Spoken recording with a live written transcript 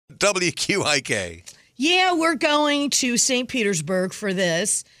WQIK. Yeah, we're going to St. Petersburg for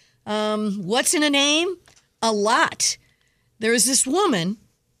this. What's in a name? A lot. There's this woman,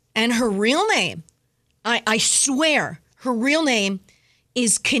 and her real name, I swear, her real name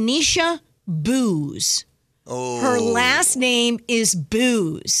is Kenesha Booz. Oh. Her last name is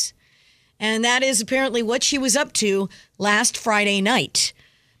Booz. And that is apparently what she was up to last Friday night,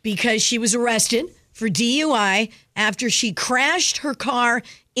 because she was arrested for DUI after she crashed her car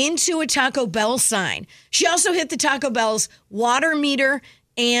into a Taco Bell sign. She also hit the Taco Bell's water meter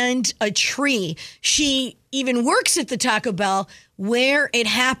and a tree. She even works at the Taco Bell where it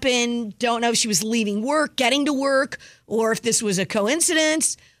happened. Don't know if she was leaving work, getting to work, or if this was a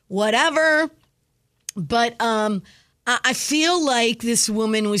coincidence, whatever. But I feel like this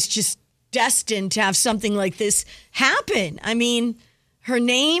woman was just destined to have something like this happen. I mean, her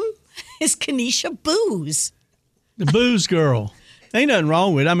name is Kenesha Booz. The Booze Girl. Ain't nothing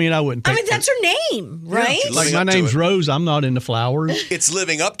wrong with it. I mean, I wouldn't take I mean, that's her name, right? Yeah. Like, my name's Rose. I'm not into flowers. It's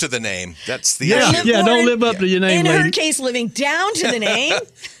living up to the name. That's the Yeah, issue. don't live up to your name, In her lady. case, living down to the name.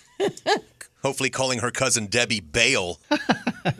 Hopefully calling her cousin Debbie Bale.